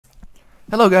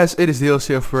Hello guys, it is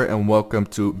DLCFR and welcome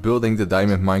to building the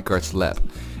Diamond Minecarts lab.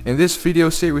 In this video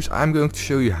series I'm going to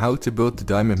show you how to build the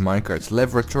Diamond Minecarts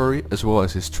laboratory, as well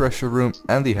as his treasure room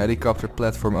and the helicopter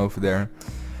platform over there.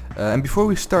 And before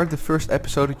we start the first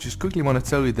episode, I just quickly want to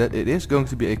tell you that it is going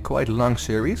to be a quite long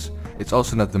series. It's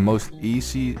also not the most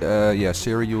easy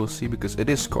series you will see, because it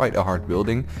is quite a hard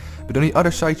building. But on the other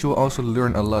side you will also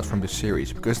learn a lot from this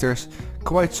series, because there's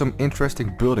quite some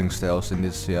interesting building styles in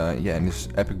this in this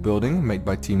epic building made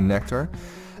by Team Nectar,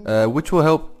 which will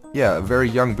help very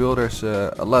young builders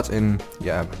a lot in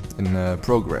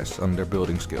progress on their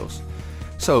building skills.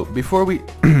 So before we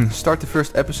start the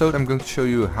first episode, I'm going to show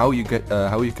you how you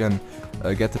can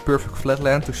get the perfect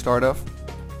flatland to start off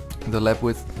the lab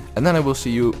with, and then I will see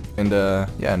you in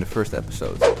the first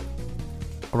episode.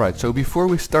 Alright, so before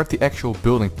we start the actual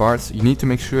building parts, you need to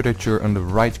make sure that you're on the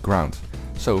right ground.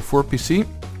 So for PC,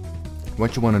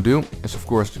 what you want to do is of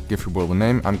course give your world a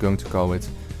name. I'm going to call it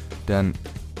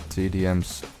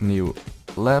DanTDM's new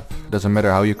lab. Doesn't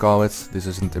matter how you call it, this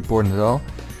isn't important at all.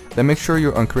 Then make sure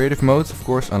you're on creative mode, of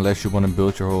course, unless you want to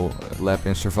build your whole lab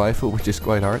in survival, which is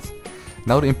quite hard.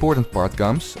 Now the important part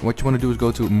comes. What you want to do is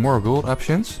go to more world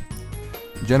options.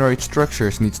 Generate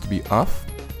structures needs to be off.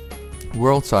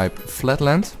 World type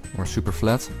flatland or super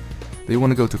flat. Then you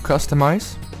want to go to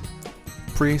customize,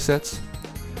 presets,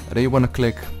 and then you want to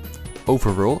click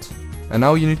overworld. And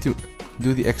now you need to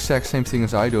do the exact same thing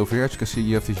as I do over here. As you can see,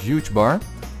 you have this huge bar.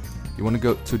 You want to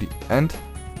go to the end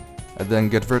and then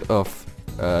get rid of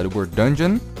the word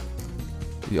dungeon.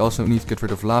 You also need to get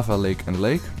rid of lava lake and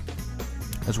lake,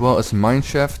 as well as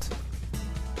mineshaft,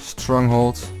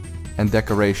 stronghold and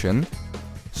decoration.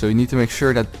 So you need to make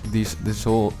sure that this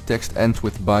whole text ends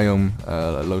with biome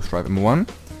low stripe M1.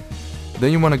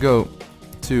 Then you want to go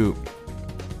to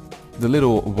the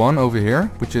little one over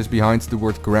here, which is behind the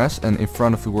word grass and in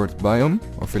front of the word biome,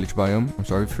 or village biome, I'm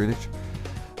sorry, village.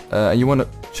 And you want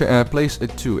to place a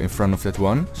 2 in front of that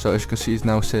one. So as you can see, it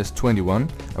now says 21.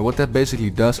 And what that basically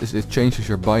does is it changes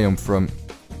your biome from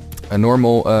a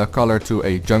normal color to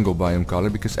a jungle biome color,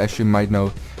 because as you might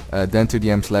know,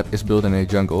 DanTDM's lab is built in a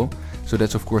jungle. So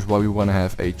that's of course why we want to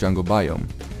have a jungle biome.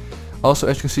 Also,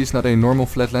 as you can see, it's not a normal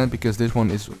flatland, because this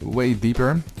one is way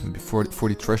deeper for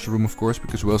the treasure room, of course,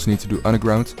 because we also need to do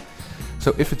underground.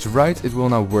 So if it's right, it will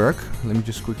now work. Let me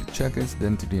just quickly check it.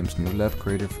 DanTDM's new lab,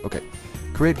 creative. Okay,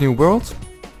 create new world.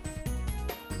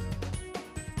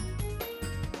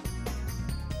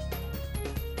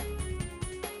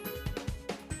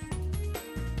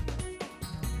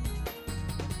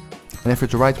 And if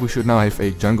it's right, we should now have a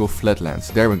jungle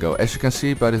flatlands. There we go. As you can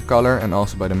see by the color and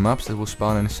also by the maps that will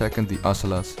spawn in a second, the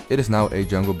ocelots, it is now a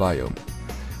jungle biome.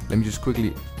 Let me just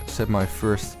quickly set my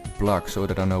first block so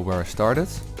that I know where I started.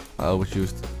 I always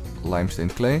used limestone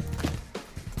clay.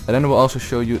 And then I will also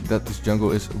show you that this jungle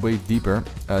is way deeper.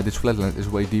 This flatland is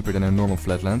way deeper than a normal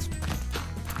flatland.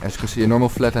 As you can see, a normal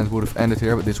flatland would have ended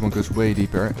here, but this one goes way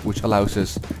deeper, which allows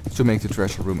us to make the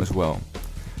treasure room as well.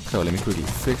 So let me quickly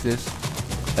fix this.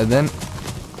 And then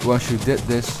once you did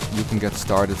this, you can get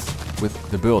started with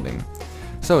the building.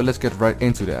 So let's get right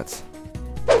into that.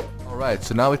 Alright,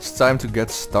 so now it's time to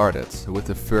get started with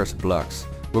the first blocks.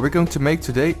 What we're going to make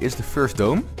today is the first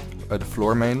dome, the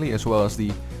floor mainly, as well as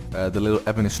the little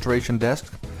administration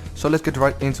desk. So let's get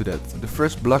right into that. The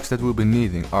first blocks that we'll be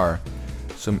needing are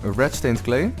some red stained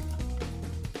clay,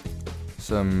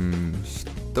 some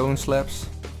stone slabs,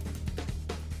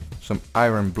 some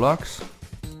iron blocks,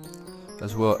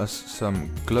 as well as some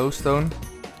glowstone,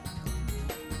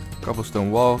 cobblestone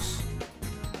walls,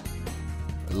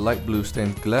 light blue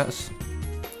stained glass,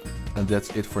 and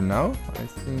that's it for now, I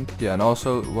think. Yeah, and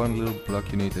also one little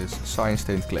block you need is cyan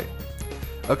stained clay.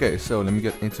 Okay, so let me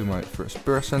get into my first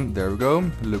person. There we go.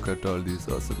 Look at all these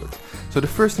ocelots. So the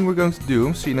first thing we're going to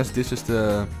do, seeing as this is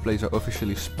the place I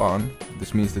officially spawn,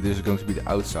 this means that this is going to be the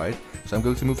outside. So I'm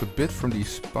going to move a bit from the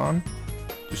spawn,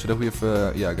 just so that we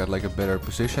have got like a better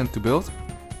position to build.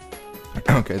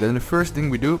 Okay, then the first thing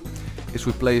we do is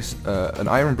we place an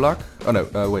iron block. Oh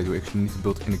no, wait, we actually need to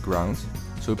build in the ground.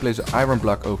 So we place an iron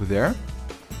block over there.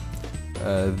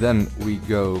 Then we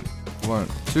go 1,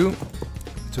 2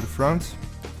 to the front.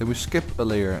 Then we skip a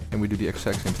layer and we do the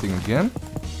exact same thing again,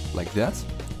 like that.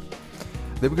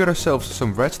 Then we got ourselves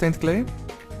some red stained clay,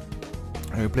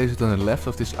 and we place it on the left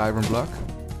of this iron block.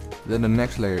 Then the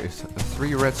next layer is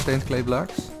 3 red stained clay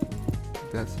blocks,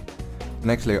 like that.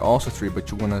 Next layer also 3, but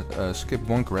you want to skip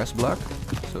 1 grass block,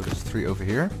 so there's 3 over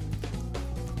here.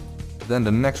 Then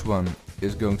the next one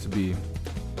is going to be,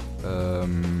 let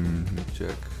me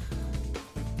check,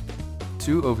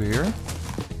 2 over here.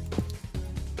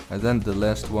 And then the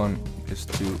last one is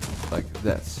to like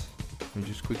that. Let me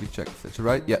just quickly check if that's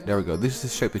right. Yeah, there we go. This is the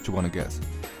shape that you want to get.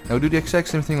 Now we do the exact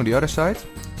same thing on the other side.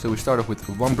 So we start off with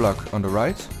 1 block on the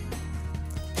right,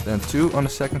 then 2 on the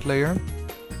second layer,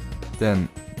 then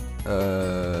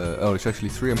oh, it's actually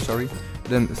 3, I'm sorry.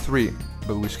 Then 3,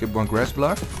 but we skip 1 grass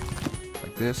block,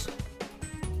 like this.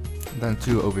 Then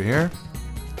 2 over here,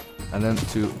 and then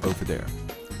 2 over there.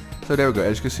 So there we go.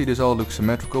 As you can see, this all looks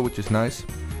symmetrical, which is nice.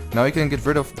 Now you can get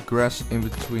rid of the grass in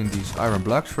between these iron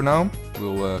blocks for now.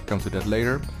 We'll come to that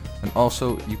later. And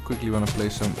also, you quickly want to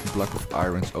place some block of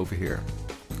irons over here,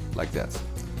 like that.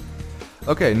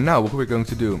 Okay, now what we're going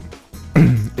to do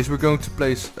is we're going to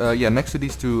place, next to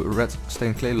these 2 red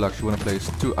stained clay blocks, you want to place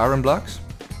 2 iron blocks.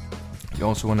 You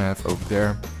also want to have over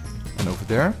there and over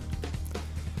there.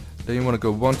 Then you want to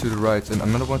go 1 to the right and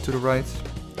another 1 to the right,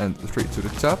 and 3 to the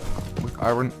top with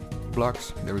iron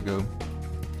blocks. There we go.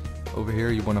 Over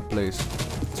here you want to place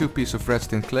 2 pieces of red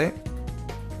stained clay.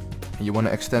 And you want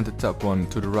to extend the top one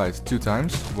to the right 2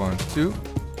 times. 1, 2.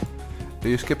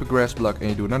 Then you skip a grass block and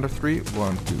you do another 3.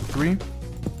 1, 2, 3.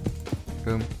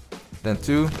 Boom. Then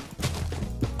 2.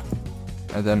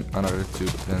 And then another 2.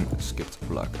 Then skipped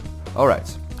block.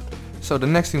 Alright. So the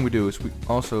next thing we do is we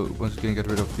also once again get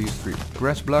rid of these 3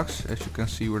 grass blocks. As you can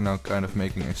see, we're now kind of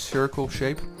making a circle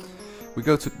shape. We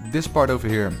go to this part over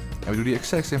here and we do the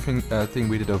exact same thing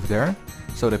we did over there.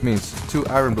 So that means 2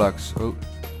 iron blocks on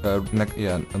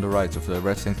the right of the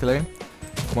red stained clay.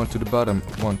 1 to the bottom,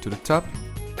 1 to the top.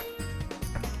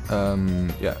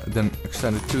 Then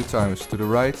extend it 2 times to the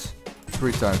right,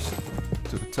 3 times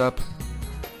to the top.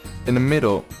 In the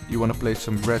middle you want to place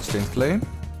some red stained clay,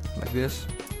 like this.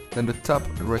 Then the top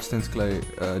red stained clay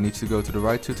needs to go to the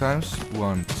right 2 times,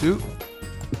 1, 2.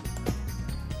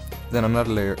 Then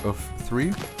another layer of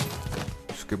 3.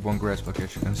 Skip 1 grass block,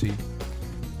 as you can see.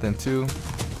 Then 2.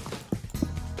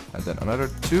 And then another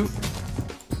 2.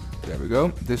 There we go.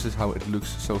 This is how it looks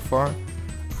so far.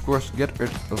 Of course, get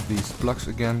rid of these blocks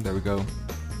again. There we go.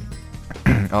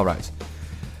 Alright.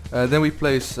 Then we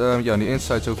place, on the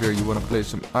insides over here, you want to place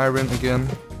some iron again.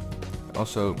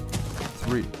 Also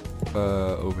 3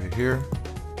 over here.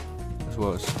 As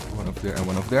well as 1 over there and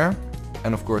 1 over there.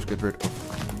 And of course, get rid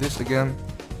of this again.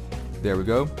 There we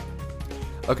go.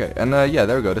 Okay, and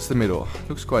there we go, that's the middle.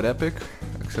 Looks quite epic,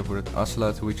 except for that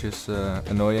ocelot, which is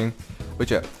annoying. But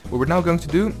yeah, what we're now going to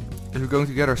do is we're going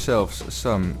to get ourselves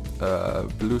some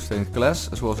blue stained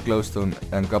glass, as well as glowstone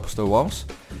and cobblestone walls.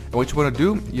 And what you want to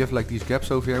do, you have like these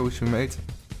gaps over here which we made.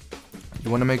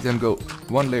 You want to make them go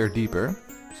 1 layer deeper.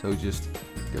 So just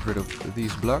get rid of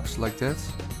these blocks like that.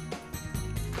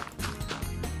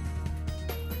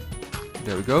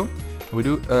 There we go. We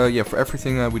do, for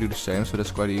everything we do the same, so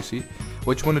that's quite easy.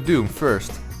 What you want to do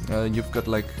first, you've got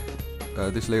like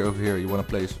this layer over here. You want to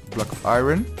place a block of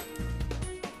iron,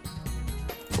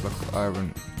 block of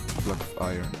iron, block of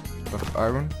iron, block of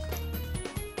iron.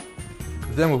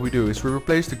 Then what we do is we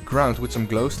replace the ground with some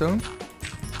glowstone,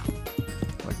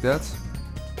 like that.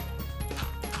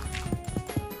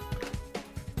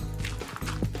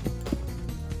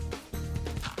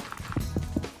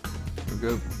 There we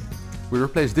go. We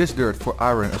replace this dirt for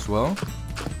iron as well.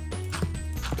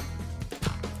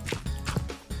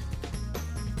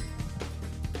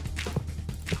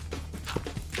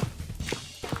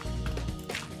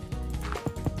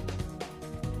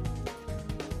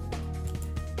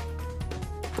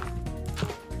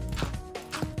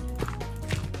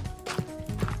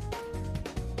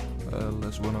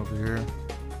 There's 1 over here.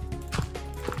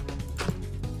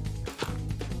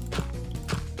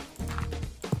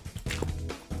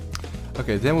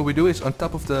 Okay, then what we do is on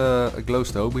top of the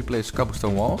glowstone we place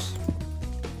cobblestone walls.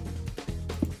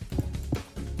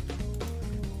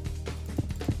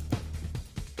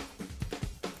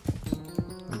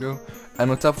 There we go.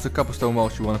 And on top of the cobblestone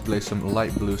walls you want to place some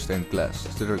light blue stained glass.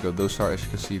 So there we go, those are, as you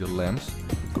can see, the lamps,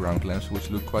 the ground lamps, which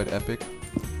look quite epic.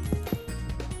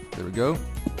 There we go.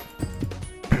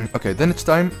 Okay, then it's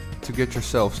time to get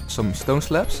yourselves some stone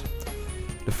slabs.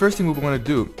 The first thing we want to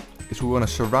do is we want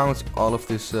to surround all of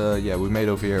this we made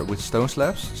over here with stone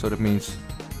slabs. So that means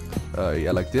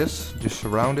like this, just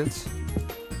surround it.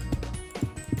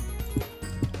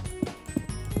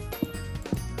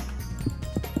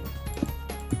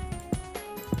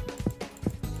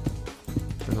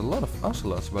 There's a lot of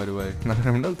ocelots, by the way, now that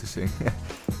I'm noticing.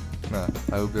 Nah,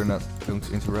 I hope they're not going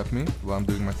to interrupt me while I'm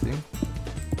doing my thing.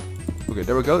 Okay,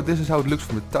 there we go. This is how it looks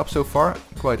from the top so far.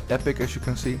 Quite epic, as you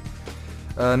can see.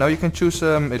 Now you can choose,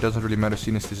 it doesn't really matter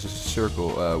seeing as this is a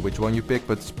circle, which one you pick,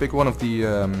 but pick one of the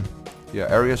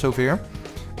areas over here.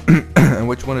 And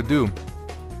what you want to do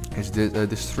is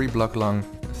this 3 block long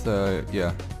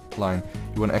line.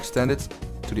 You want to extend it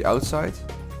to the outside,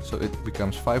 so it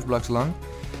becomes 5 blocks long.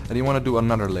 And you want to do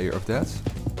another layer of that.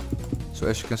 So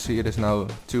as you can see, it is now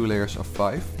 2 layers of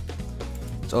 5.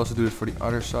 Let's also do it for the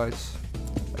other sides.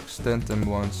 Extend them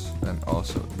once and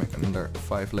also make another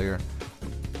 5 layer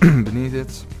beneath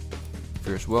it.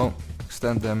 Here as well,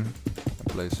 extend them and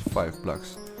place 5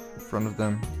 blocks in front of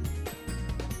them.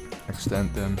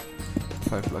 Extend them,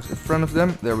 5 blocks in front of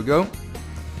them. There we go.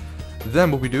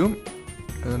 Then what we do,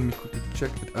 let me quickly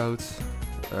check it out.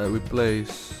 We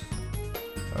place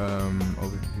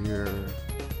over here.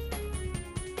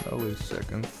 Oh, wait a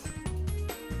second.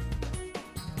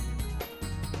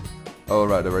 Oh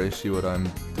right, I already see what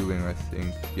I'm doing, I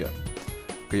think. Yeah.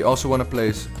 Okay, you also want to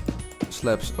place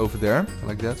slabs over there,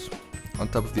 like that, on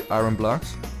top of the iron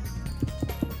blocks,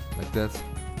 like that,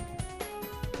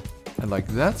 and like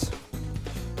that.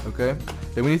 Okay.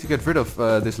 Then we need to get rid of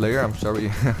this layer. I'm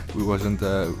sorry, we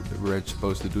weren't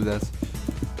supposed to do that.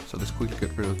 So let's quickly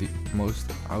get rid of the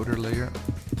most outer layer.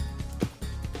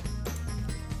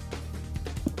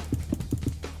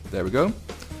 There we go.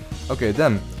 Okay,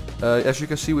 then as you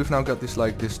can see, we've now got this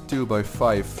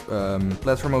 2x5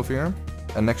 platform over here,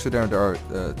 and next to there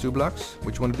are 2 blocks.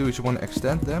 What you want to do is you want to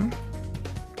extend them,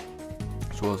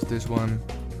 as well as this one,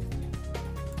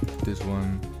 this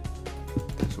one,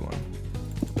 this one,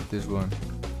 this one.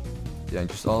 Yeah, and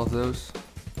just all of those.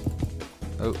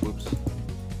 Oh, whoops.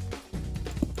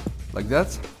 Like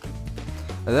that.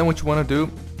 And then what you want to do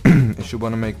is you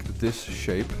want to make this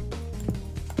shape.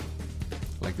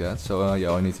 Like that. So yeah,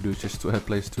 all I need to do is just to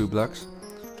place 2 blocks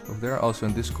over there, also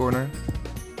in this corner,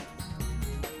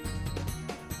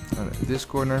 and in this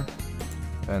corner,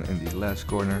 and in the last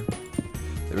corner.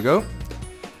 There we go.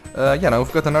 Yeah, now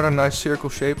we've got another nice circle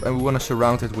shape, and we want to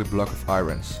surround it with block of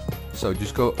irons. So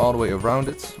just go all the way around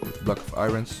it with a block of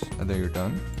irons, and then you're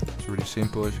done. It's really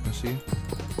simple, as you can see.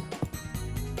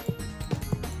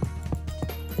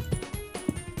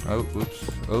 Oh,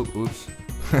 oops. Oh, oops.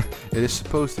 It is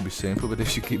supposed to be simple, but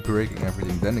if you keep breaking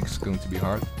everything, then it's going to be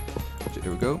hard. So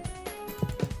there we go.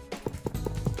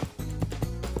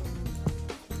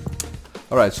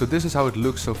 Alright, so this is how it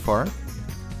looks so far.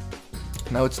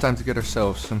 Now it's time to get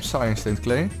ourselves some cyan stained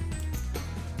clay.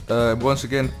 Once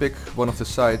again, pick one of the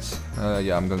sides.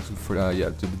 Yeah, I'm going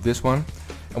to do this one.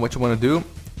 And what you want to do,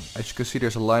 as you can see,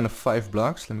 there's a line of 5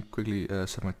 blocks. Let me quickly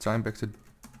set my time back to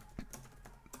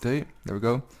day. There we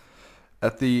go.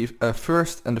 At the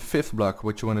first and the 5th block,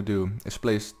 what you want to do is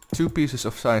place 2 pieces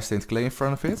of cyan stained clay in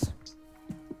front of it.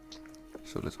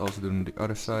 So let's also do it on the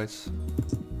other sides.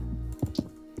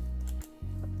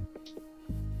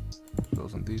 As well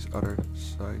as on these other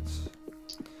sides.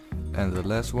 And the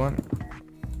last one.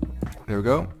 There we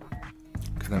go.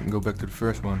 Then go back to the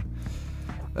first one.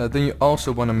 Then you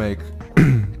also want to make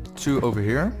 2 over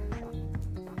here.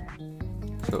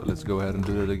 So let's go ahead and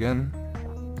do that again.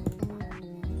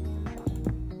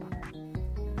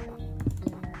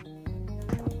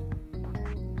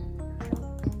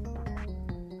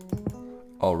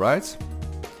 Alright.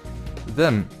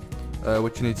 Then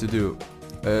what you need to do,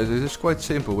 this is quite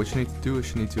simple. What you need to do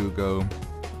is you need to go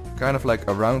kind of like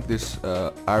around this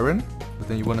iron, but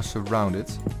then you want to surround it.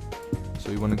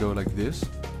 So you want to go like this.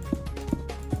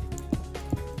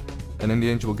 And in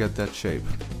the end you will get that shape.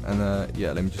 And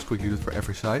yeah, let me just quickly do it for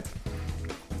every side.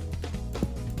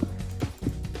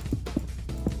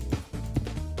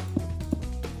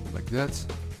 Like that.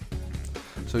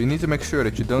 So you need to make sure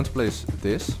that you don't place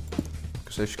this,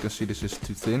 because as you can see this is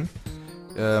too thin.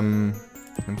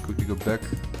 Let me quickly go back.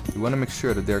 You want to make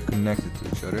sure that they're connected to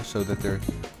each other, so that they're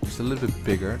just a little bit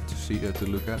bigger to see, to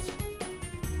look at.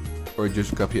 Or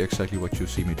just copy exactly what you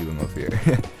see me doing over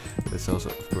here. That's also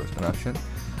of course an option.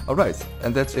 Alright,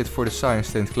 and that's it for the cyan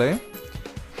stained clay.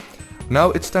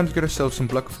 Now it's time to get ourselves some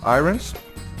block of irons.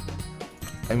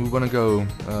 And we want to go,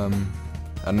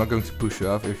 I'm not going to push you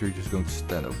off if you're just going to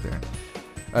stand over there.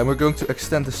 And we're going to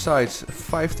extend the sides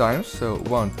 5 times. So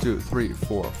 1, 2, 3,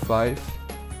 4, 5.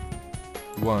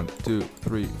 1, 2,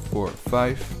 3, 4,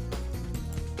 5.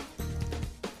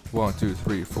 1, 2,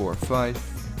 3, 4, 5.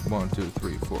 1, 2,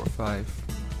 3, 4, 5.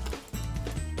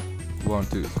 1,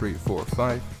 2, 3, 4,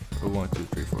 5. 1, 2,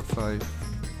 3, 4, 5.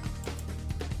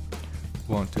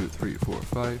 1, 2, 3, 4,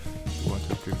 5. 1,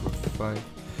 2, 3, 4, 5.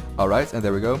 Alright, and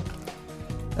there we go.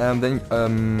 And then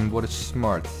what is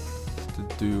smart to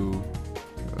do?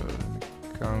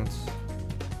 Count.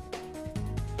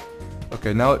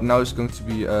 Okay, now it's going to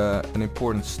be an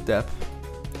important step,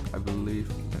 I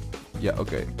believe. Yeah,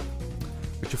 okay.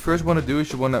 What you first want to do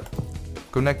is you want to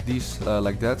connect these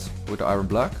like that with the iron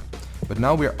block. But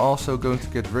now we're also going to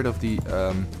get rid of the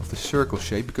circle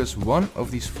shape, because one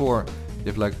of these 4, you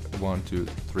have like 1, 2,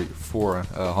 3, 4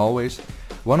 hallways.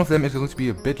 One of them is going to be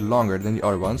a bit longer than the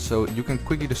other one, so you can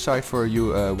quickly decide for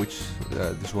you which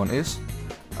this one is.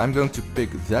 I'm going to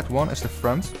pick that one as the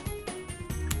front,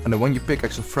 and the one you pick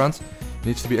as the front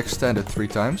needs to be extended 3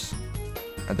 times,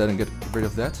 and then get rid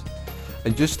of that.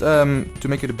 And just to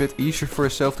make it a bit easier for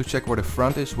yourself to check where the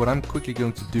front is, what I'm quickly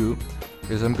going to do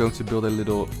is I'm going to build a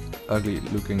little ugly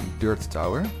looking dirt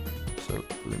tower. So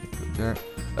let me put it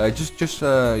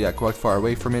there. Yeah, quite far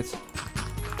away from it.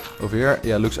 Over here,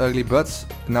 yeah, looks ugly, but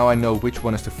now I know which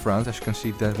one is the front. As you can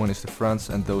see, that one is the front,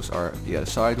 and those are, yeah,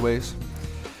 sideways.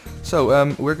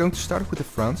 So we're going to start with the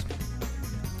front,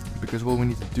 because what we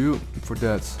need to do for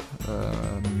that,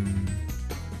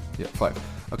 yeah, 5.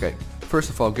 Okay,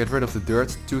 first of all, get rid of the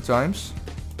dirt 2 times.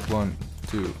 1,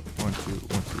 2, 1, 2, 1, 2,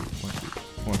 1, 2,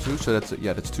 1, 2. So that's,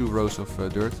 yeah, that's 2 rows of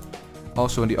dirt.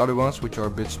 Also in the other ones, which are a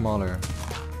bit smaller.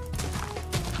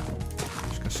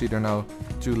 As you can see, they're now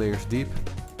 2 layers deep.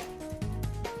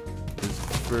 This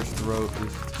first row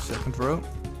is the second row.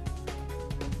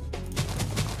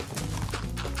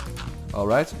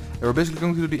 Alright, and we're basically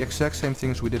going to do the exact same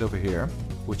things we did over here,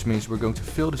 which means we're going to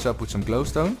fill this up with some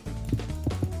glowstone.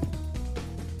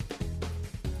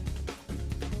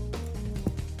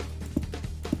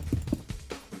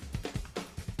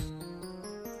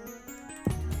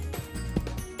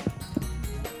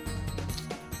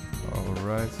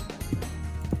 Alright.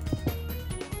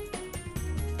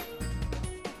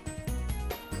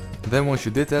 Then once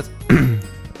you did that,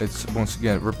 it's once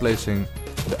again replacing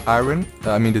the iron,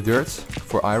 the dirt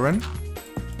for iron.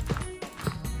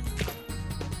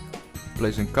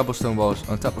 Placing cobblestone walls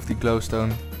on top of the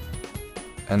glowstone,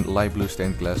 and light blue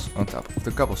stained glass on top of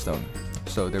the cobblestone.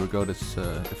 So there we go, that's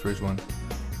the first one.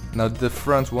 Now the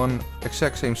front one,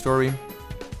 exact same story.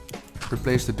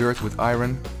 Replace the dirt with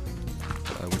iron,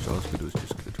 which all I have to do is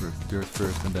just get rid of the dirt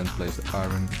first and then place the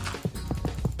iron.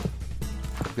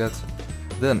 Like that.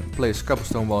 Then place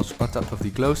cobblestone walls on top of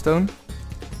the glowstone.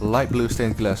 Light blue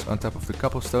stained glass on top of the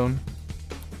cobblestone.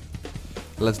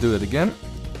 Let's do it again.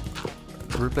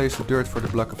 Replace the dirt for the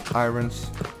block of irons.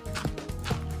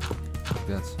 Like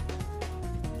that.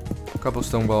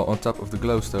 Cobblestone wall on top of the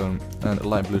glowstone and a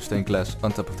light blue stained glass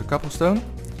on top of the cobblestone.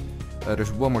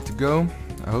 There's one more to go.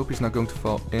 I hope he's not going to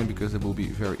fall in, because it will be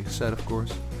very sad, of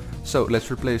course. So let's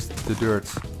replace the dirt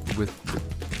with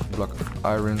the block of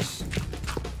irons.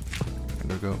 And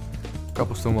there we go.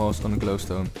 Cobblestone walls on the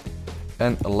glowstone.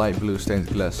 And a light blue stained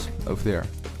glass over there.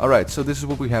 Alright, so this is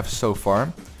what we have so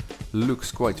far.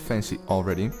 Looks quite fancy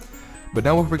already. But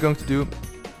now what we're going to do,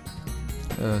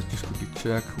 just quickly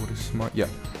check what is smart. Yeah.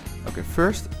 Okay,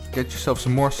 first get yourself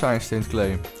some more cyan stained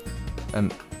clay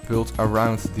and build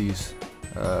around these,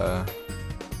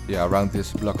 around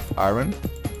this block of iron.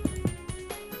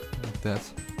 Like that.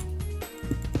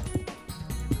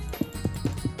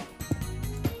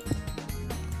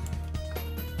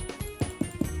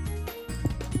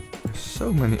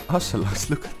 So many ocelots,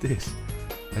 look at this.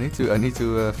 I need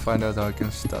to find out how I can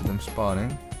stop them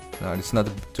spawning. No, it's not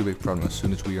a too big problem as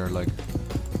soon as we are like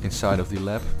inside of the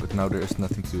lab, but now there is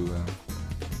nothing to,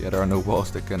 there are no walls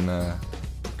that can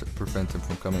prevent them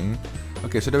from coming in.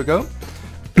 Okay, so there we go.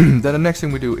 Then the next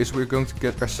thing we do is we're going to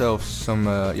get ourselves some,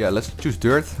 let's choose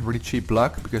dirt, really cheap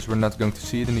block, because we're not going to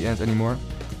see it in the end anymore.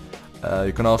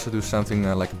 You can also do something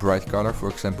like a bright color, for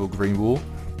example green wool.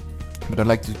 But I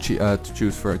like to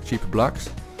choose for cheap blocks.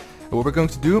 And what we're going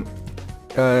to do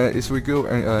is we go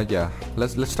and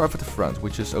let's start with the front,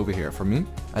 which is over here for me,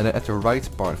 and then at the right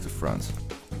part of the front.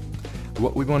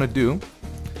 What we want to do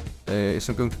is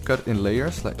I'm going to cut in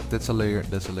layers, like that's a layer,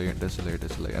 that's a layer, that's a layer,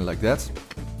 that's a layer, and like that.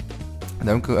 And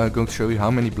then I'm going to show you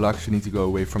how many blocks you need to go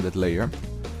away from that layer.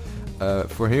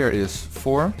 For here is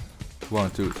 4,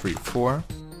 1, 2, 3, 4.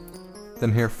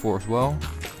 Then here 4 as well, 1,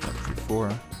 2, 3,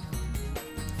 4.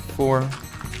 4.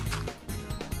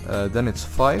 Then it's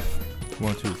 5.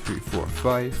 1, 2, 3, 4,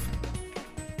 5.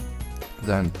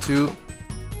 Then 2.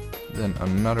 Then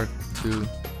another 2.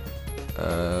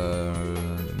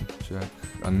 Check.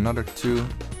 Another 2.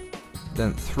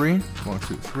 Then 3. 1,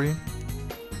 2, 3.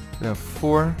 Then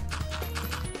 4.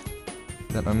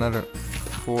 Then another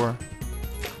 4.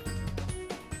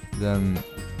 Then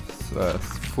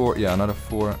 4. Yeah, another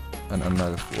 4. And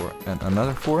another 4. And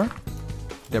another 4.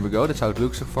 There we go, that's how it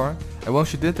looks so far. And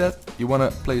once you did that, you want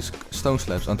to place stone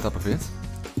slabs on top of it.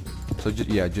 So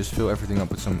just fill everything up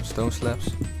with some stone slabs.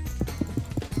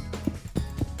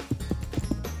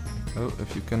 Oh,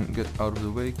 if you can get out of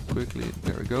the way quickly,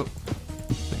 there we go.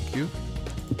 Thank you.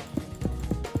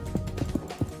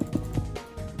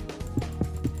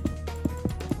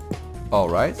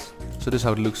 Alright, so this is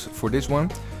how it looks for this one.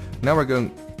 Now we're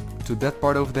going to that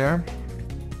part over there.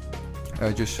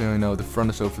 Just so you know, the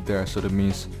front is over there, so that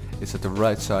means it's at the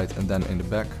right side and then in the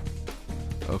back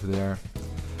over there.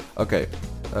 Okay,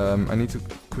 I need to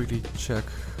quickly check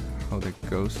how that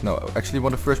goes. No, actually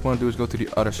what I first want to do is go to the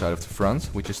other side of the front,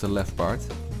 which is the left part,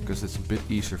 because it's a bit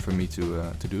easier for me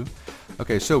to do.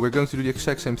 Okay, so we're going to do the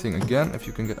exact same thing again. If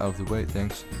you can get out of the way,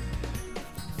 thanks.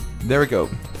 There we go.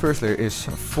 First layer is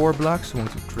 4 blocks. 1,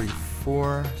 2, 3,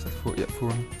 4. Is that 4? Yeah,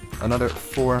 4. Another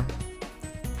 4,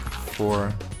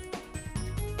 4,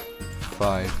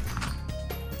 5,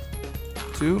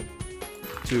 2,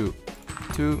 2,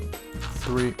 2,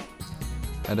 3,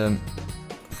 and then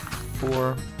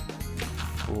 4,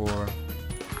 4, 4,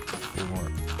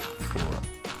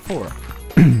 4,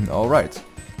 4. All right.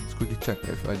 Let's quickly check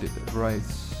if I did it right.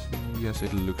 Yes,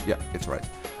 it looks. Yeah, it's right.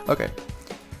 Okay.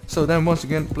 So then once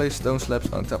again, place stone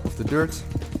slabs on top of the dirt.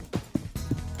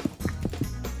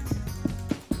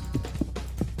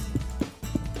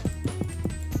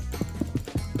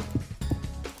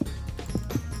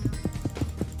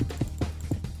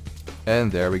 And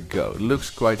there we go. Looks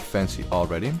quite fancy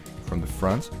already from the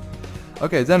front.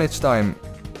 Okay, then it's time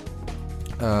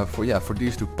for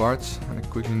these two parts. I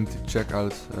quickly need to check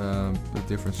out the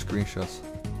different screenshots.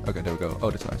 Okay, there we go. Oh,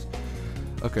 that's nice.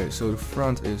 Okay, so the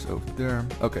front is over there.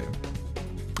 Okay.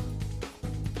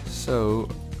 So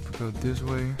if we go this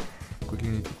way, quickly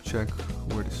need to check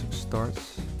where this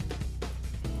starts.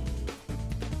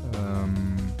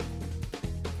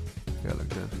 Yeah, like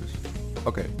that.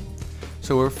 Okay.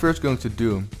 So what we're first going to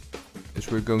do is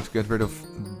we're going to get rid of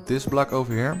this block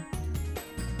over here,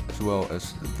 as well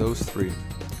as those 3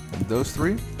 and those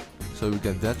 3, so we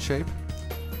get that shape.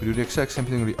 We do the exact same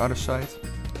thing on the other side.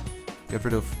 Get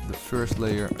rid of the first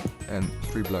layer and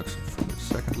 3 blocks from the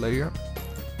second layer.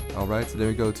 Alright, then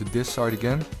we go to this side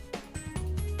again,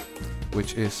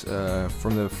 which is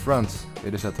from the front,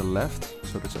 it is at the left,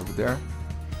 so that's over there.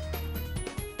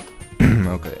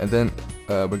 Okay, and then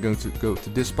we're going to go to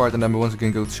this part, and then we're once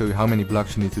again going to show you how many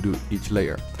blocks you need to do each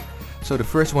layer. So the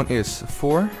first one is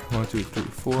 4, 1, 2, 3,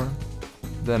 4,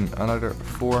 then another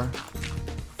 4,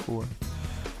 4,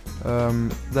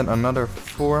 then another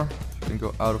 4. You can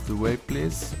go out of the way,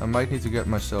 please. I might need to get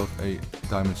myself a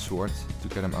diamond sword to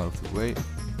get him out of the way.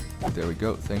 There we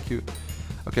go, thank you.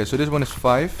 Okay, so this one is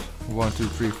 5, 1, 2,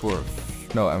 3, 4,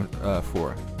 no,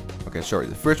 4. Okay, sorry,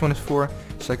 the first one is 4,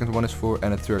 second one is 4,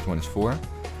 and the third one is 4.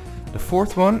 The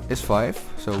fourth one is 5,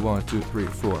 so 1, 2, 3,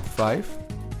 4, 5.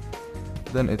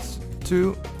 Then it's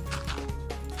 2,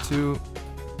 2,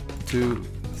 2,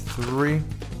 3,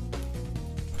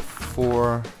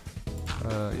 4,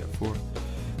 4,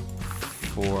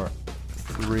 4,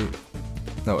 3,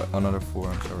 no, another 4,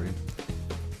 I'm sorry,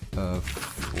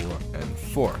 4 and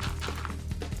 4.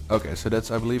 Okay, so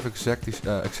that's, I believe, exactly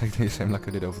the same like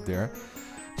I did over there.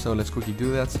 So let's quickly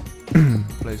do that.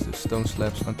 Place the stone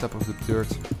slabs on top of the dirt.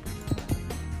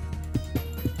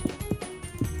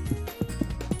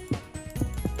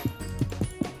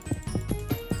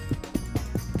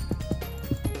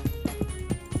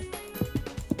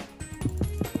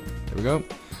 There we go.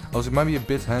 Also, it might be a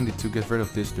bit handy to get rid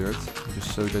of this dirt,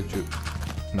 just so that you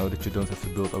know that you don't have to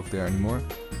build over there anymore.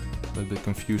 A little bit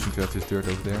confusing to have this dirt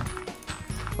over there.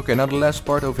 Okay, now the last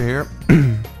part over here.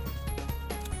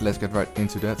 Let's get right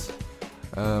into that.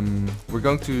 We're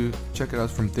going to check it out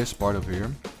from this part over here.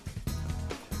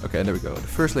 Okay, there we go. The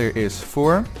first layer is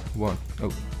 4. 1, 2,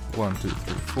 3,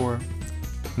 4.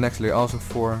 Next layer also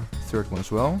 4. Third one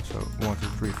as well. So 1, 2,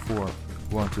 3, 4.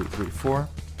 1, 2, 3, 4.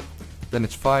 Then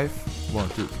it's 5. 1,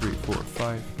 2, 3, 4,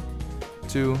 5.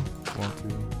 2. 1,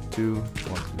 2, 2. 1,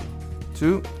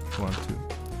 2, 2. 1, 2.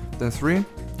 Then 3.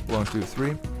 1, 2, 3.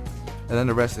 And then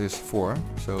the rest is 4.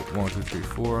 So 1, 2, 3,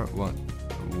 4. 1,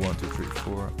 2, 3,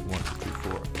 4. 1, 2, 3,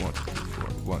 4. 1, 2, 3, 4.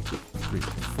 1, 2, 3,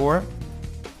 4.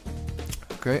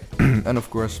 Okay, and of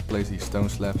course place these stone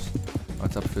slabs on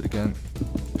top of it again.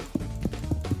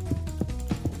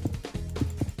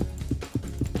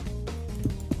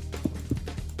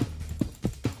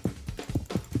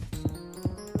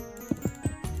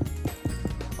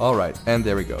 Alright, and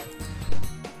there we go.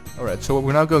 Alright, so what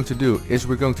we're now going to do is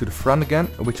we're going to the front again,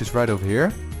 which is right over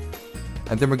here.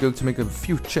 And then we're going to make a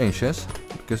few changes,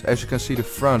 because as you can see the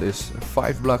front is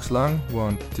 5 blocks long.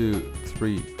 1, 2,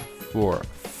 3, 4,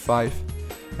 5.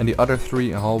 And the other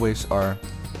 3 hallways are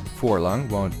 4 long.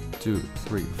 1, 2,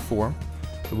 3, 4.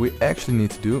 What we actually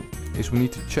need to do is we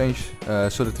need to change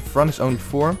so that the front is only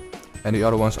 4 and the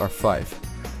other ones are 5.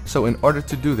 So in order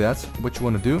to do that, what you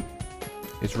want to do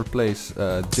is replace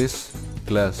this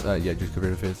glass, just get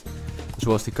rid of it, as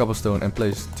well as the cobblestone, and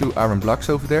place 2 iron blocks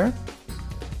over there.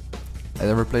 And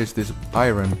then replace this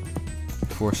iron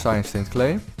for cyan stained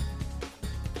clay.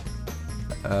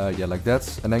 Yeah, like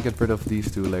that, and then get rid of these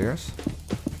 2 layers.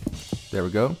 There we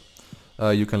go.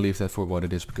 You can leave that for what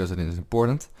it is because it is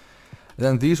important.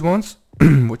 Then these ones,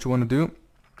 what you want to do,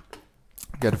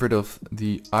 get rid of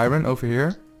the iron over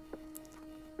here.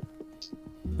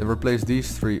 Then replace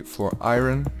these 3 for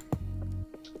iron.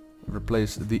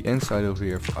 Replace the inside over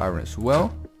here for iron as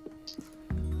well.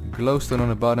 Glowstone on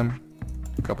the bottom,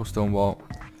 cobblestone wall,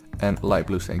 and light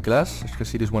blue stained glass. As you can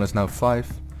see, this one is now 5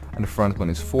 and the front one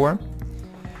is 4.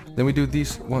 Then we do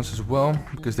these ones as well,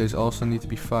 because these also need to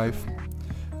be 5.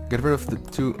 Get rid of the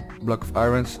 2 block of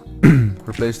irons.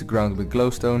 Replace the ground with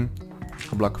glowstone,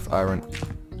 a block of iron,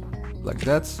 like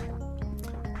that.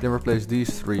 Then replace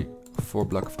these 3 4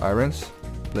 block of irons.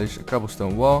 Place a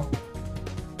cobblestone wall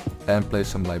and place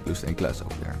some light blue stained glass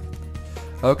over there.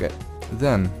 Okay,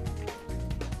 then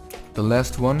the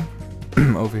last one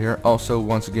over here. Also,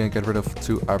 once again, get rid of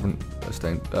 2 iron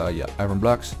iron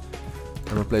blocks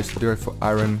and replace the dirt for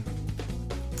iron,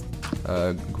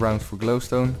 ground for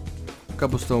glowstone,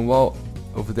 cobblestone wall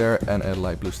over there, and a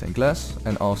light blue stained glass.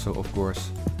 And also, of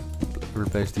course,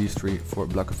 replace these 3 for a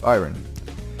block of iron.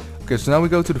 Okay, so now we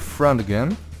go to the front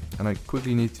again, and I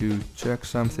quickly need to check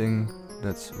something.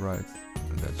 That's right.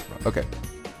 That's right. Okay.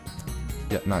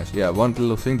 Yeah, nice. Yeah, one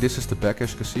little thing. This is the back,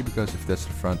 as you can see, because if that's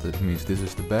the front, it means this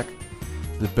is the back.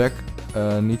 The back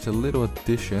needs a little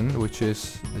addition, which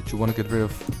is that you want to get rid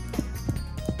of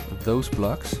those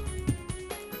blocks.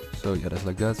 So yeah, that's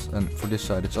like that. And for this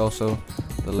side, it's also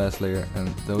the last layer and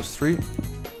those 3.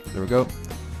 There we go.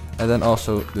 And then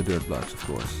also the dirt blocks, of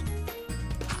course.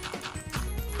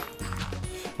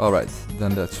 Alright,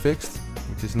 then that's fixed,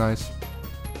 which is nice.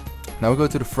 Now we go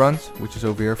to the front, which is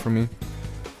over here for me.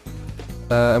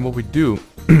 And what we do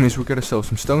is we get ourselves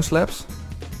some stone slabs.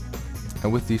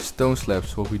 And with these stone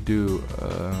slabs, what we do,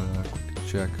 quickly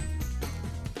check.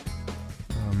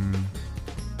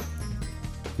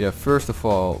 Yeah, first of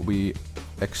all, we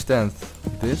extend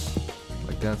this,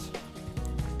 like that.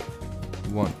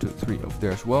 1, 2, 3 over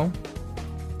there as well.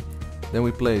 Then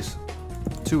we place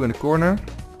 2 in the corner.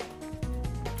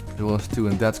 There was 2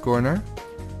 in that corner.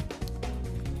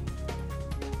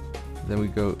 Then we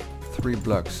go 3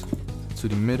 blocks to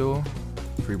the middle,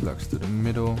 3 blocks to the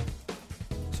middle.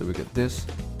 So we get this.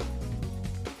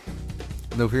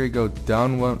 And over here you go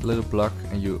down 1 little block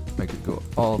and you make it go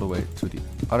all the way to the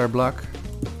other block.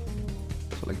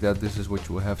 So like that, this is what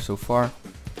you will have so far.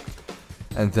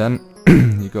 And then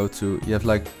you go to, you have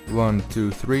like 1,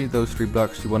 2, 3, those 3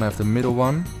 blocks. You want to have the middle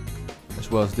one, as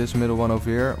well as this middle one over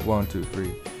here. 1, 2, 3,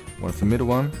 one of the middle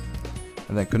one.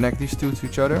 And then connect these 2 to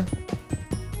each other.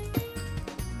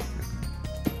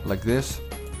 Like this.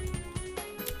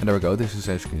 And there we go. This is,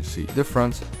 as you can see, the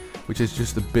front, which is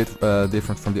just a bit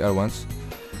different from the other ones.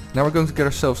 Now we're going to get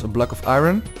ourselves a block of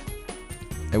iron,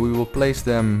 and we will place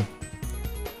them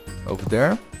over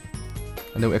there,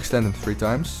 and then we extend them 3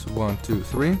 times. 1, 2,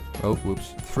 3. Oh,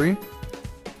 whoops, 3.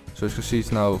 So as you can see,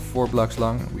 it's now 4 blocks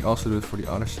long. We also do it for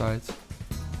the other side.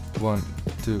 1,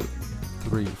 2,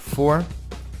 3, 4.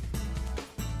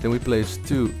 Then we place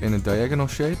 2 in a diagonal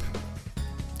shape,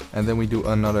 and then we do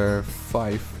another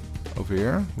 5 over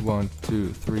here. 1, 2,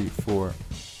 3, 4,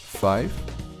 5.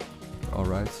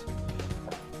 Alright.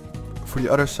 For the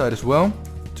other side as well,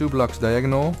 2 blocks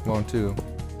diagonal. 1, 2.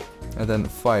 And then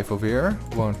 5 over here.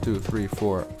 1, 2, 3,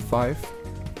 4, 5.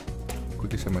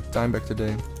 Quickly set my time back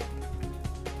today.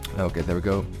 Okay, there we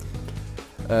go.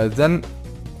 Then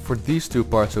for these 2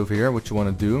 parts over here, what you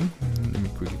want to do, let me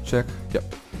quickly check.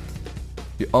 Yep.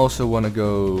 You also want to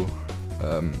go,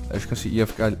 as you can see, you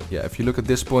have, if you look at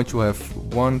this point, you have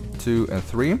 1, 2, and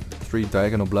 3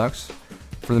 diagonal blocks.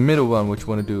 For the middle one, what you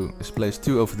want to do is place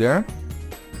 2 over there,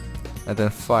 and then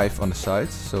 5 on the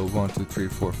sides. So 1, 2, 3,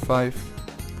 4, 5,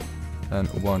 and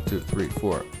 1, 2, 3,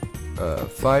 4,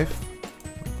 5,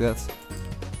 like that.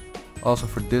 Also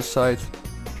for this side,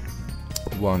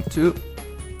 1, 2,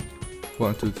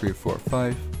 1, 2, 3, 4,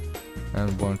 5,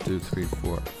 and 1, 2, 3,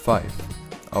 4, 5.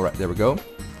 Alright, there we go.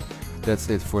 That's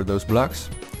it for those blocks.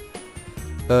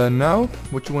 Now,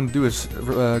 what you want to do is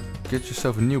get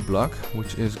yourself a new block,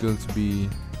 which is going to be,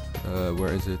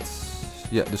 where is it?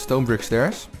 Yeah, the stone brick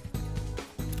stairs.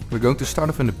 We're going to start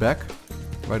off in the back,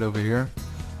 right over here,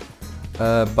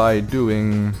 by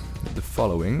doing the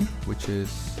following, which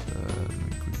is, let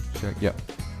me quickly check. Yeah.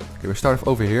 Okay, we start off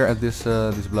over here at this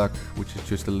this block, which is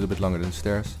just a little bit longer than the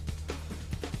stairs.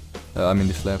 I mean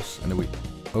the slabs, and then we,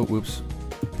 oh whoops,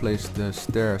 place the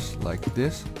stairs like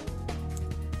this.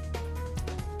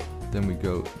 Then we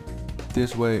go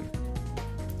this way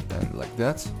and like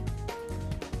that.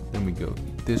 Then we go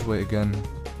this way again,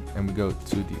 and we go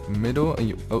to the middle. And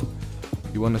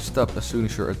you want to stop as soon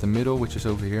as you're at the middle, which is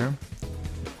over here.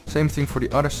 Same thing for the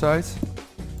other side.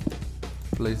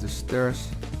 Place the stairs,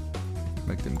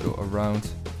 make them go around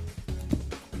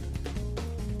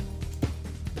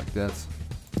like that.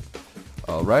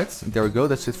 Alright, there we go,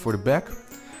 that's it for the back.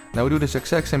 Now we do this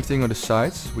exact same thing on the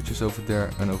sides, which is over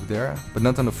there and over there, but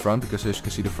not on the front, because as you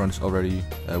can see the front is already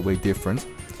way different.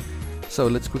 So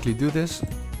let's quickly do this.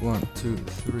 1, 2,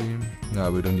 3.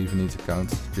 No, we don't even need to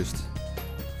count, just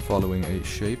following a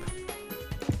shape.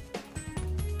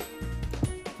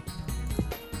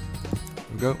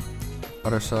 There we go.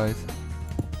 Other side.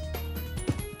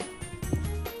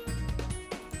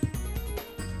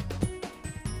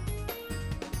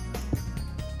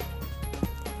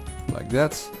 Like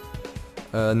that.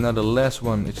 Now the last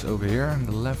one is over here on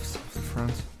the left of the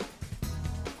front.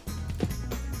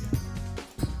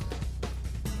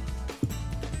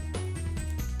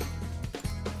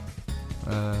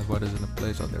 Why does it not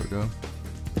place? Oh, there we go.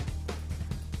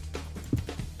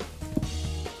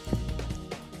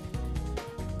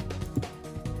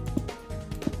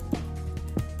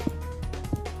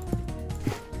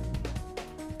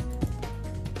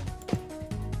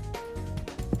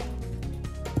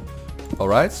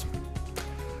 Alright.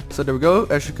 So there we go.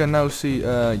 As you can now see,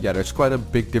 yeah, there's quite a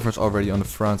big difference already on the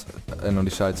front and on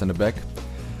the sides and the back.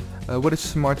 What is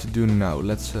smart to do now?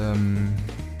 Let's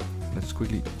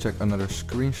quickly check another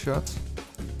screenshot.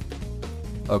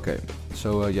 Okay,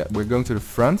 so yeah, we're going to the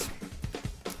front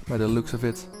by the looks of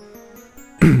it.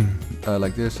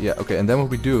 Like this, yeah, okay, and then what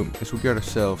we do is we get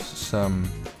ourselves some,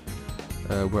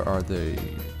 where are they?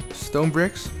 Stone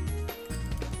bricks.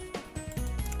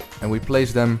 And we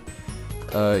place them,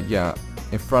 yeah,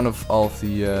 in front of all of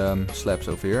the slabs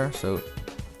over here. So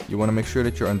you want to make sure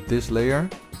that you're on this layer,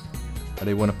 and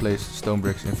you want to place stone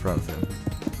bricks in front of them.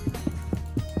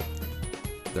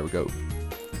 There we go.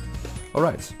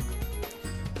 Alright.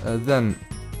 Then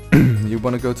you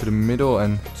want to go to the middle,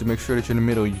 and to make sure that you're in the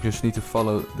middle you just need to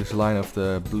follow this line of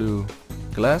the blue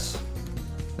glass.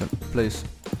 And place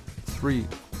 2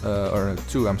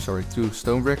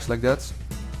 stone bricks like that.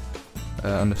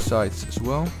 On the sides as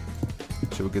well.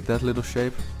 So we get that little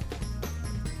shape.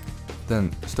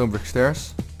 Then stone brick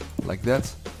stairs. Like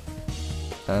that.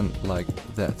 And like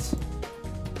that.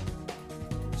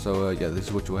 So yeah, this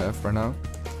is what you have for now.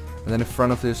 And then in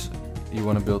front of this you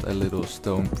want to build a little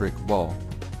stone brick wall.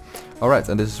 Alright,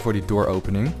 and this is for the door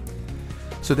opening.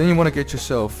 So then you want to get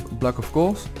yourself a block of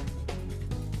coals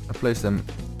and place them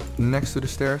next to the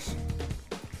stairs.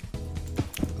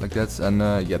 Like that, and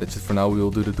yeah, that's it for now. We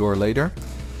will do the door later.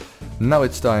 Now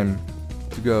it's time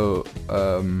to go,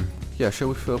 yeah, shall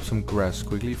we fill up some grass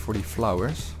quickly for the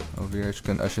flowers? Over here,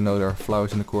 as you know, there are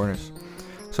flowers in the corners.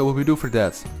 So what we do for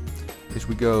that is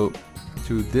we go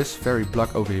to this very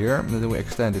block over here, and then we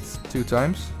extend it 2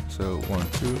 times. So 1,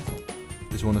 2,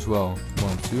 this one as well,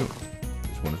 1, 2,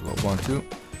 this one as well, 1, 2.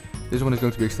 This one is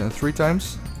going to be extended 3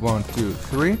 times, 1, 2,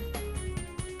 3.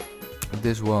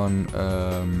 This one,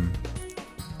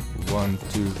 1,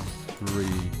 2, 3,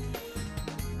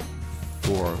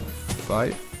 4,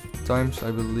 5 times,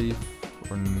 I believe,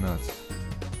 or not.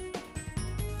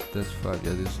 That's 5.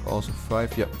 Yeah, this is also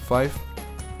 5. Yep, 5.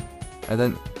 And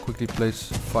then quickly place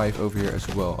 5 over here as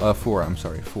well. 4. I'm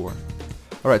sorry, 4.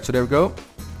 All right, so there we go.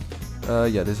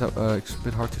 Yeah, this it's a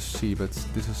bit hard to see, but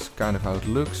this is kind of how it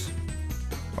looks.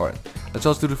 All right, let's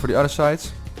also do it for the other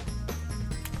sides.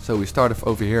 So we start off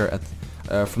over here at.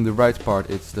 From the right part,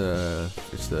 it's the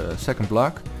second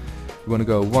block. You want to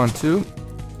go 1, 2,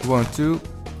 1, 2,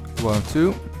 1,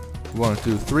 2, 1,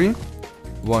 2, 3,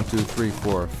 1, 2, 3,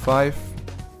 4, 5,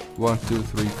 1, 2,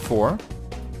 3, 4.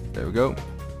 There we go.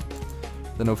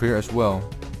 Then over here as well.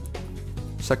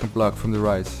 Second block from the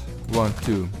right. 1,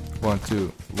 2, 1,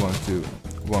 2, 1, 2,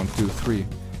 1, 2, 3,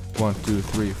 1, 2,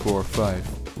 3, 4,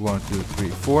 5, 1, 2, 3,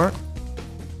 4.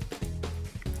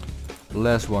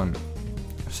 Last one.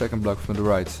 Second block from the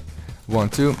right. 1,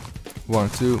 2, 1,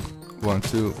 2, 1,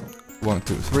 2, 1,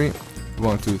 2, 3,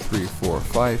 1, 2, 3, 4,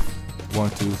 5, 1,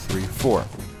 2, 3, 4.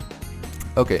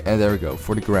 Okay, and there we go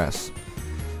for the grass.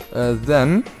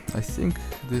 Then I think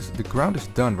the ground is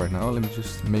done right now. Let me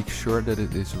just make sure that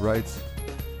it is right.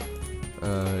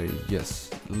 Yes,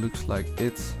 looks like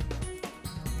it.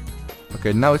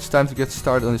 Okay, now it's time to get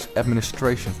started on this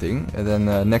administration thing, and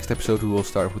then next episode we will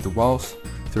start with the walls.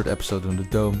 Third episode on the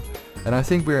dome. And I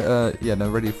think we're yeah, now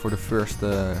ready for the first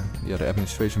the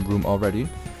administration room already.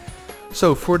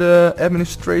 So for the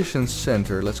administration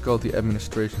center, let's call it the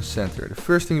administration center. The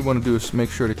first thing you want to do is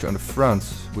make sure that you're on the front,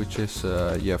 which is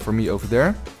yeah, for me over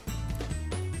there.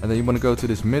 And then you want to go to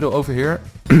this middle over here,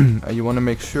 and you want to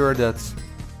make sure that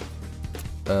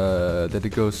that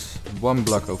it goes 1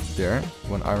 block over there,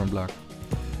 1 iron block,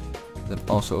 Then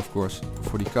also of course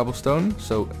for the cobblestone.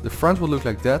 So the front will look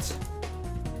like that.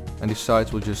 And the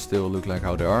sides will just still look like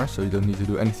how they are. So you don't need to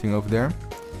do anything over there.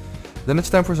 Then it's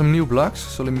time for some new blocks.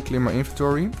 So let me clear my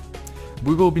inventory.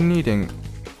 We will be needing,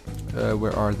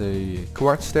 where are they?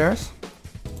 Quartz stairs.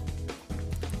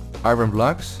 Iron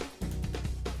blocks.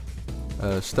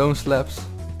 Stone slabs.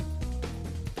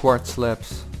 Quartz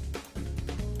slabs.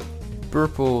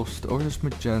 Purple, or just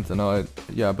magenta? No,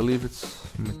 yeah, I believe it's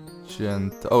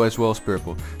magenta. Oh, as well as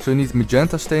purple. So you need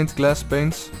magenta stained glass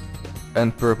paints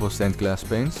and purple stained glass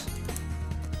paints.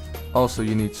 Also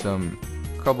you need some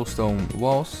cobblestone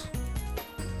walls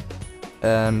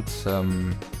and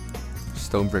some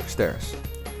stone brick stairs.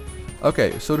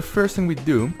 Okay, so the first thing we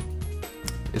do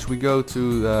is we go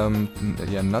to,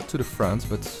 yeah, not to the front,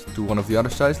 but to one of the other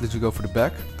sides. Let's go for the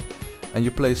back. And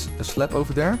you place a slab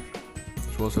over there,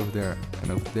 as well as over there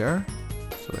and over there,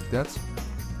 so like that.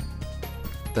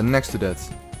 Then next to that,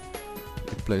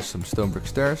 you place some stone brick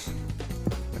stairs,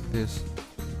 like this.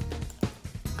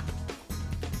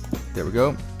 There we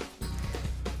go.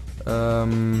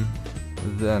 Then,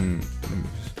 let me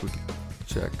just quickly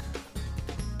check.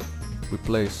 We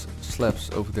place slabs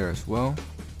over there as well.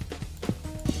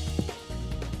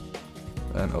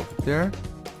 And over there.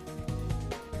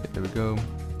 Yeah, there we go.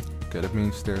 Okay, that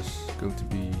means there's going to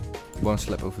be one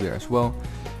slab over there as well.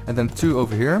 And then two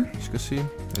over here, as you can see.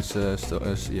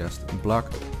 It's yes, block.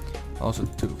 Also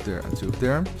two over there and two over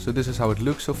there. So this is how it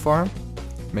looks so far.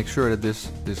 Make sure that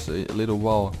this little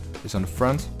wall is on the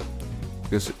front.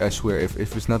 Because I swear, if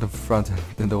it's not in front,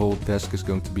 then the whole desk is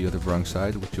going to be on the wrong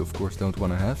side, which you of course don't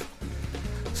want to have.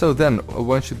 So then,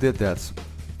 once you did that,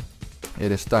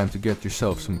 it is time to get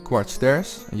yourself some quartz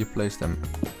stairs, and you place them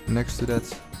next to that,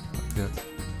 like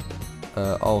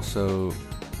that. Also,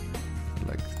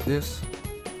 like this.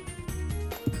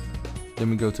 Then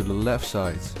we go to the left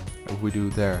side. What we do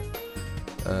there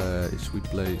is we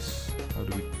place. How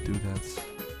do we do that?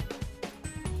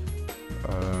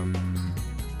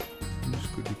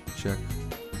 Just quickly check.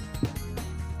 You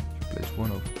place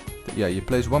one over. Yeah, you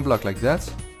place one block like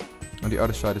that. On the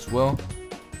other side as well.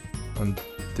 On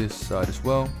this side as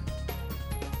well.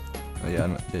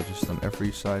 Yeah, just on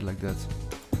every side like that.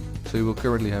 So you will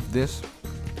currently have this.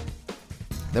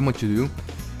 Then what you do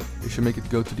is you make it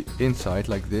go to the inside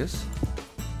like this.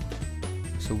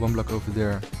 So one block over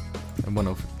there and one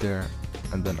over there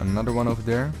and then another one over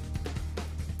there.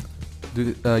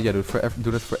 Do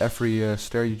that for every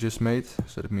stair you just made.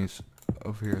 So that means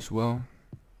over here as well.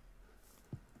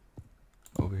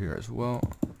 Over here as well.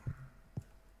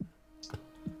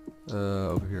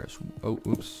 Over here as well. Oh,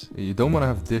 oops. You don't want to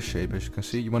have this shape, as you can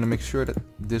see. You want to make sure that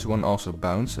this one also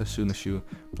bounces as soon as you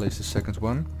place the second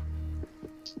one.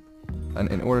 And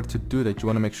in order to do that, you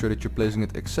want to make sure that you're placing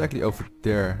it exactly over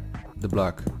there, the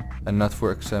block, and not,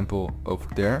 for example, over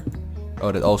there.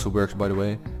 Oh, that also works, by the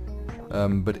way.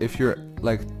 But if you're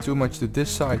like too much to this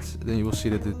side, then you will see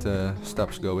that it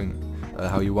stops going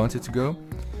how you want it to go.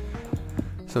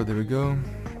 So there we go.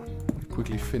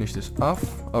 Quickly finish this off.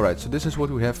 Alright, so this is what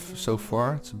we have so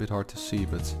far. It's a bit hard to see,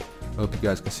 but I hope you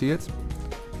guys can see it.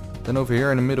 Then over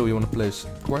here in the middle you want to place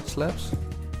quartz slabs.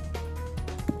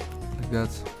 Like that.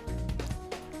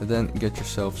 And then get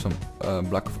yourself some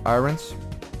block of irons.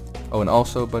 Oh, and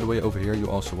also, by the way, over here you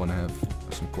also want to have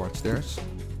some quartz stairs.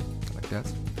 Like that.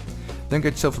 Then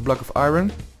get yourself a block of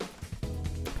iron.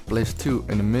 Place two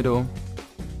in the middle.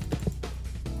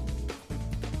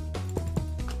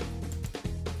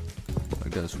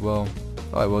 That as well.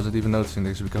 Oh, I wasn't even noticing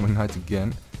this is becoming night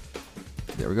again.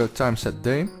 There we go, time set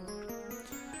day.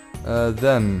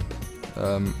 Then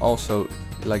also,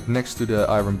 like next to the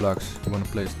iron blocks, you want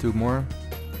to place two more.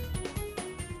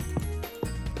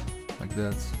 Like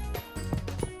that.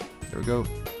 There we go.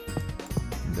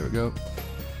 There we go.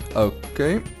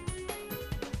 Okay.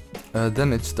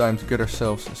 Then it's time to get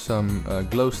ourselves some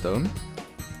glowstone.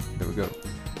 There we go.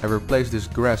 And replace this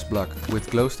grass block with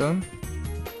glowstone.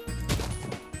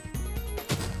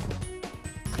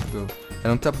 Go.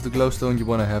 And on top of the glowstone you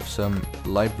want to have some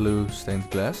light blue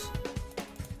stained glass.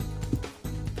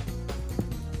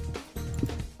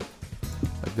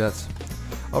 Like that.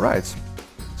 Alright.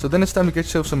 So then it's time to get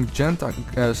yourself some magenta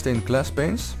stained glass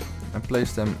paints. And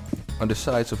place them on the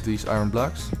sides of these iron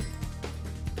blocks.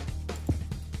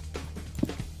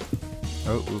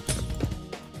 Oh, oops.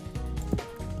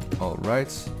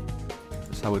 Alright.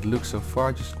 That's how it looks so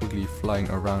far. Just quickly flying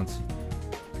around.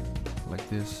 Like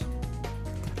this.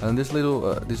 And this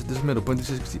little, this middle point, this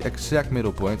is the exact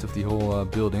middle point of the whole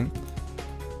building.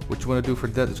 What you want to do for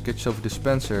that is get yourself a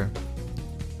dispenser.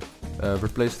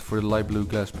 Replace it for the light blue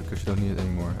glass because you don't need it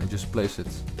anymore. And just place it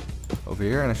over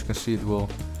here, and as you can see it will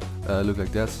look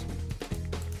like that.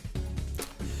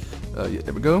 Yeah,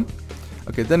 there we go.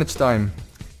 Okay, then it's time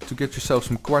to get yourself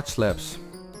some quartz slabs.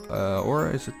 Or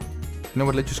is it... You know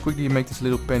what, let's just quickly make this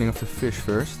little painting of the fish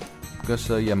first. Because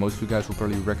yeah, most of you guys will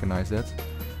probably recognize that.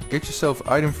 Get yourself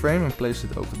item frame and place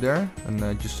it over there. And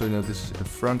just so you know, this is in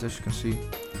front, as you can see.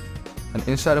 And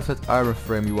inside of that iron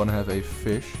frame you want to have a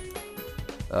fish.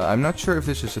 I'm not sure if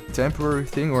this is a temporary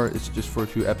thing or it's just for a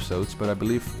few episodes, but I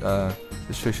believe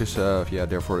this fish is yeah,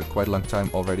 there for quite a long time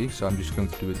already, so I'm just going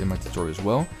to do it in my tutorial as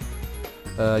well.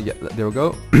 Yeah, there we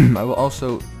go. I will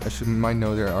also, as you might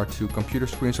know, there are 2 computer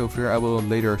screens over here. I will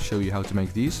later show you how to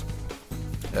make these,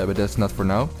 but that's not for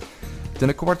now. Then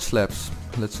the quartz slabs,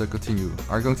 let's continue,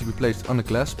 are going to be placed on the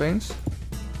glass panes.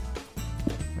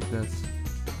 Like that.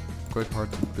 Quite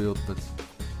hard to build, but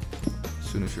as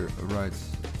soon as you're right,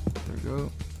 there we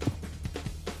go.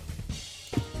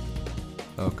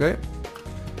 Okay.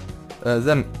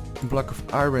 Then a block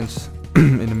of irons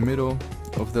in the middle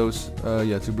of those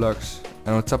yeah, 2 blocks.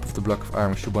 And on top of the block of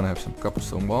irons you want to have some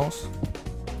cobblestone walls.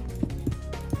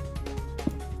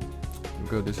 There we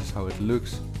go, this is how it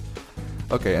looks.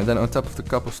 Okay, and then on top of the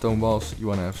cobblestone walls you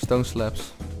want to have stone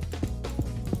slabs.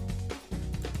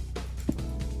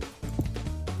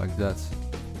 Like that.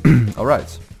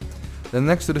 Alright. Then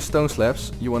next to the stone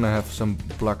slabs you want to have some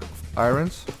block of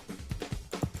irons.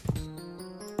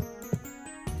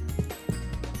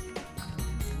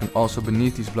 And also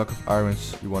beneath these block of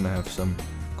irons you want to have some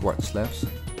quartz slabs.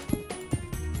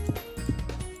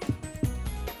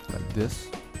 Like this.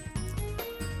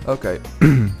 Okay,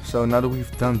 so now that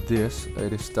we've done this,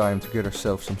 it is time to get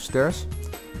ourselves some stairs.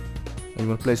 And you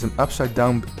want to place them upside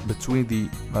down between the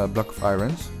block of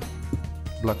irons.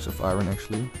 Blocks of iron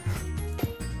actually.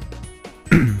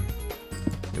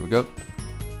 Here we go.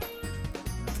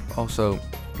 Also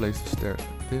place the stairs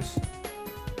like this.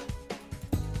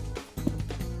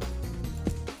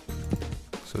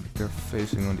 So that they're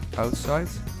facing on the outside.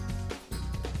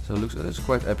 So it looks, it's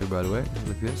quite epic by the way,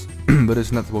 like this. But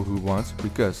it's not what we want,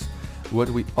 because what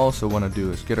we also want to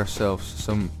do is get ourselves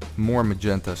some more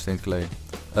magenta stained clay.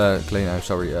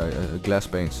 Glass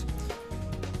paints.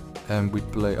 And we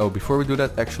play, oh, before we do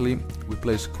that actually, we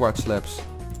place quartz slabs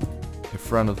in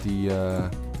front of the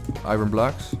iron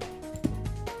blocks.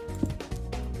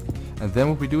 And then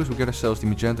what we do is we get ourselves the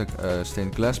magenta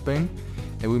stained glass paint,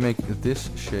 and we make this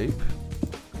shape.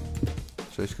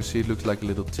 So as you can see, it looks like a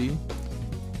little T.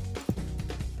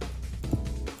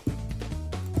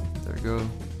 There we go.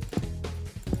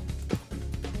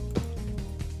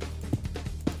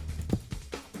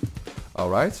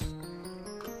 Alright.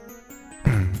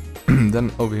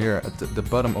 Then over here at the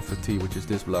bottom of the T, which is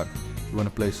this block, you want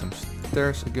to place some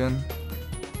stairs again.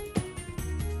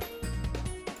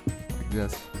 Like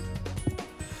that.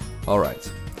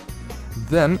 Alright.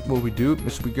 Then what we do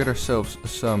is we get ourselves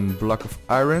some block of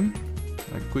iron.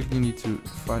 I quickly need to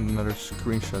find another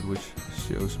screenshot which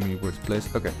shows me where it's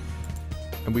placed. Okay.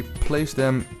 And we place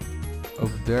them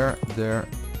over there, there,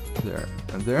 there,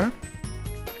 and there.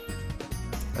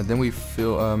 And then we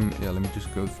fill, yeah, let me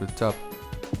just go for the top.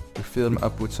 We fill them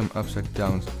up with some upside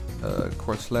down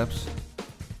quartz slabs.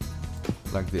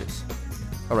 Like this.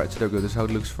 Alright, so there we go. This is how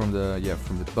it looks from the, yeah,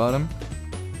 from the bottom.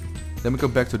 Then we go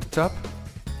back to the top.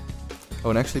 Oh,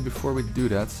 and actually before we do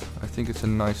that, I think it's a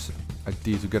nice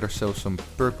idea to get ourselves some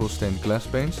purple stained glass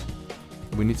paints.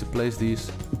 We need to place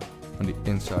these on the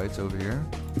insides over here.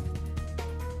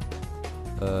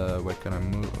 Where can I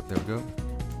move? Oh, there we go.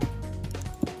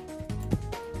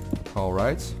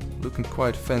 Alright, looking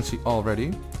quite fancy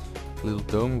already. Little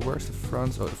dome, where's the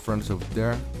front? Oh, the front is over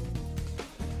there.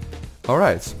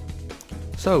 Alright,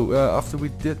 so after we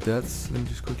did that, let me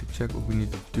just quickly check what we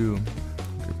need to do.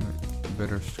 Get my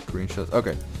better screenshot.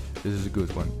 Okay, this is a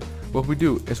good one. What we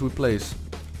do is we place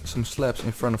some slabs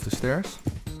in front of the stairs.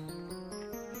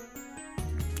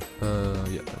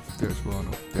 Yeah, there's one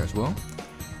over there as well.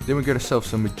 Then we get ourselves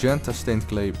some magenta stained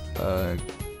clay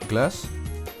glass.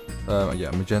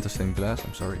 Yeah, magenta stained glass,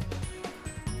 I'm sorry.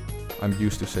 I'm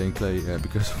used to saying clay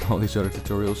because of all these other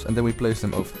tutorials. And then we place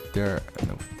them over there,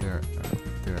 and over there, and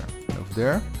over there, and over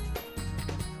there.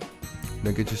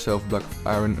 Then get yourself a block of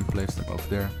iron and place them over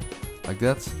there, like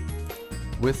that.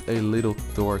 With a little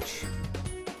torch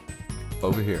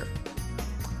over here.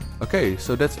 Okay,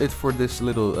 so that's it for this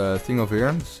little thing over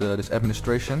here, this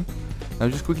administration. Now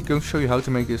I'm just quickly going to show you how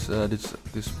to make this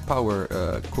this power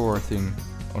core thing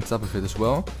on top of it as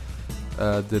well.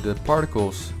 The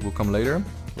particles will come later.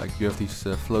 Like you have these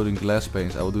floating glass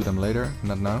panes, I will do them later,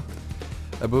 not now.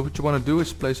 But what you want to do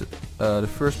is place the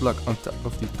first block on top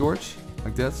of the torch,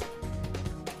 like that.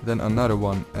 Then another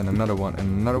one, and another one,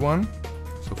 and another one.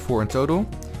 So 4 in total.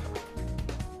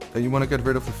 And you want to get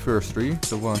rid of the first 3,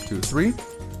 so 1, 2, 3,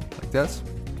 like like that.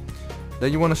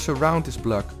 Then you want to surround this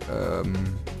block.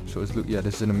 So it's yeah,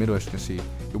 this is in the middle, as you can see.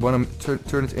 You want to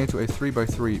turn it into a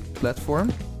 3x3 platform,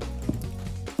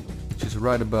 which is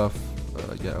right above,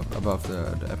 above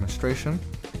the administration.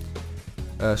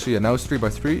 So yeah, now it's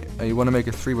 3x3, and you want to make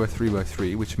it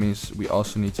 3x3x3, which means we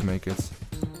also need to make it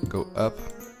go up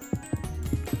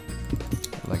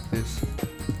like this.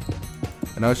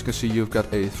 And now as you can see, you've got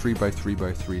a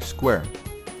 3x3x3 square.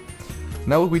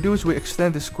 Now what we do is we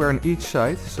extend this square on each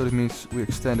side, so that means we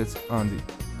extend it on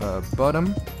the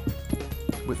bottom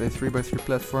with a 3x3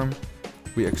 platform.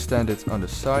 We extend it on the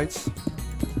sides.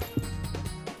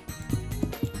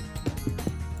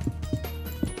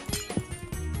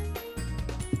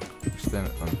 Extend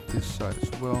it on this side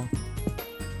as well.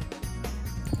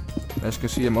 As you can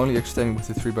see, I'm only extending with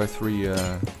the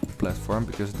 3x3 platform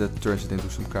because that turns it into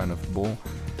some kind of ball.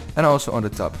 And also on the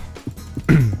top.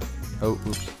 Oh,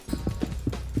 oops.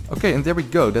 Okay, and there we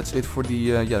go. That's it for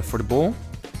the for the ball.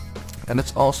 And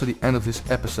that's also the end of this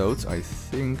episode, I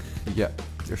think. Yeah,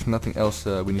 there's nothing else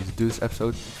we need to do this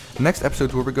episode. Next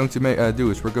episode, what we're going to do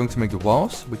is we're going to make the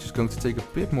walls, which is going to take a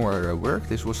bit more work.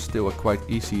 This was still a quite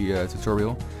easy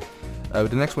tutorial.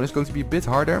 The next one is going to be a bit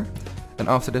harder. And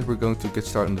after that, we're going to get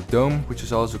started on the dome, which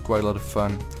is also quite a lot of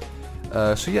fun.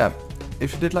 So yeah,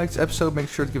 if you did like this episode, make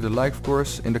sure to give it a like, of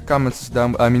course. In the comments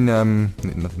down, not in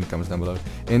the comments down below.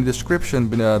 In the description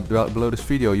below this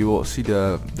video, you will see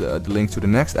the link to the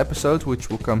next episode, which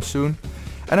will come soon.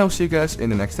 And I will see you guys in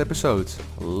the next episode.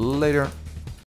 Later.